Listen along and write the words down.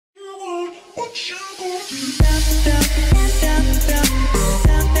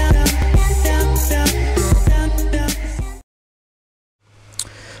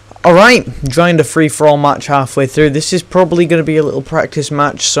Alright, joined a free-for-all match halfway through. This is probably going to be a little practice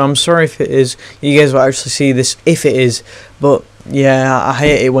match, so I'm sorry if it is. You guys will actually see this if it is, but yeah, I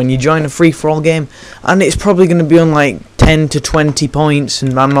hate it when you join a free-for-all game and it's probably going to be on like 10 to 20 points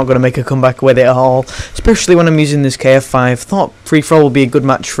and I'm not going to make a comeback with it at all, especially when I'm using this KF5. Thought free-for-all would be a good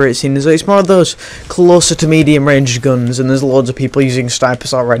match for it, seeing as it's more of those closer to medium range guns and there's loads of people using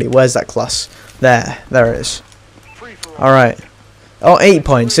snipers already. Where's that class? There it is. Alright. Oh, 8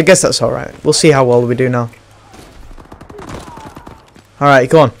 points. I guess that's alright. We'll see how well we do now. Alright,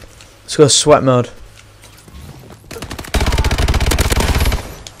 come on. Let's go sweat mode.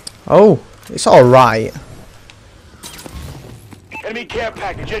 Oh, it's alright. Enemy care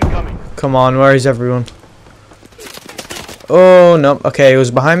package incoming. Come on, where is everyone? Oh, no. Okay, it was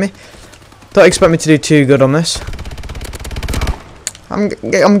behind me. Don't expect me to do too good on this. I'm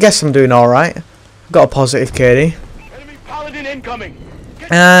guessing I'm doing alright. Got a positive KD. Incoming.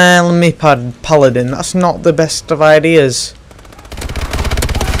 Let me paladin. That's not the best of ideas.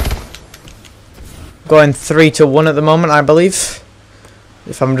 Going 3-1 at the moment, I believe,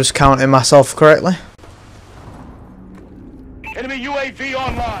 if I'm just counting myself correctly. Enemy UAV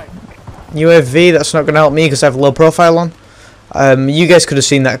online. UAV. That's not going to help me because I have low profile on. You guys could have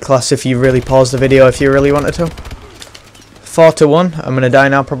seen that class if you really paused the video if you really wanted to. 4-1. I'm going to die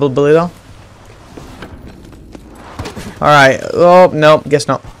now probably though. Alright, oh, no, guess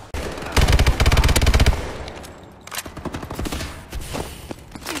not.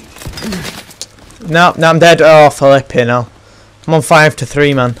 No, I'm dead. Oh, flipping hell. I'm on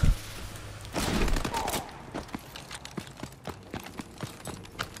 5-3, man.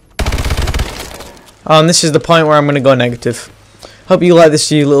 Oh, and this is the point where I'm going to go negative. Hope you like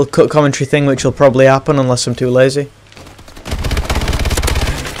this new little cut commentary thing, which will probably happen unless I'm too lazy.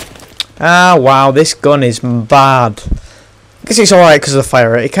 Ah, wow, this gun is bad. I guess it's alright because of the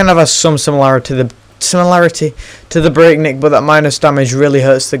fire rate. It kind of has some similarity to the breakneck, but that minus damage really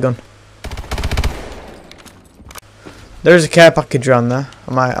hurts the gun. There's a care package around there.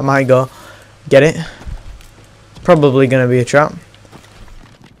 I might go get it. It's probably going to be a trap.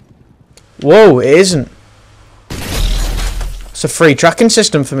 Whoa, it isn't. It's a free tracking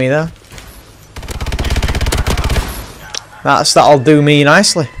system for me there. That'll do me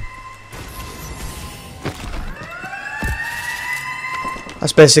nicely.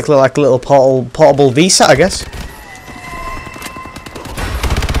 That's basically like a little portable VSAT, I guess.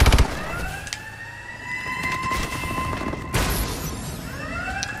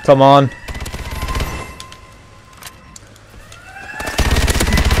 Come on.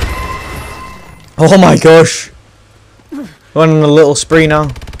 Oh my gosh. Going on a little spree now.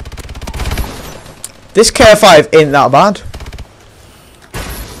 This KF5 ain't that bad.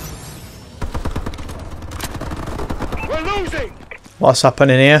 What's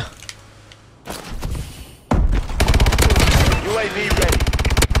happening here? UAV ready.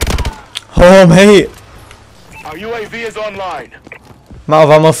 Oh, mate. Our UAV is online. I'm out of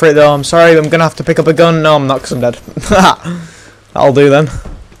ammo for it though. I'm sorry, I'm gonna have to pick up a gun. No, I'm not because I'm dead. That'll do then.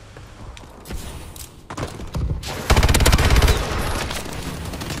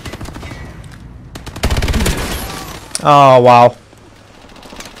 Oh, wow.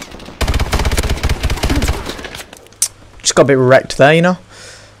 Just got a bit wrecked there, you know.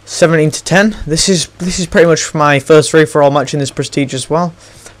 17-10. This is pretty much my first free-for-all match in this prestige as well.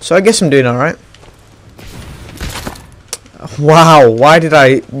 So I guess I'm doing alright. Wow, why did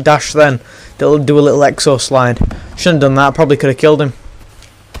I dash then? Do a little exo slide. Shouldn't have done that, probably could have killed him.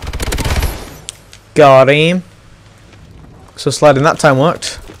 Got him. So sliding that time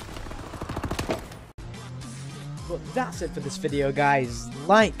worked. But that's it for this video, guys.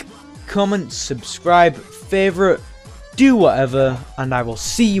 Like, comment, subscribe, favourite, do whatever, and I will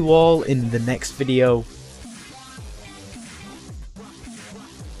see you all in the next video.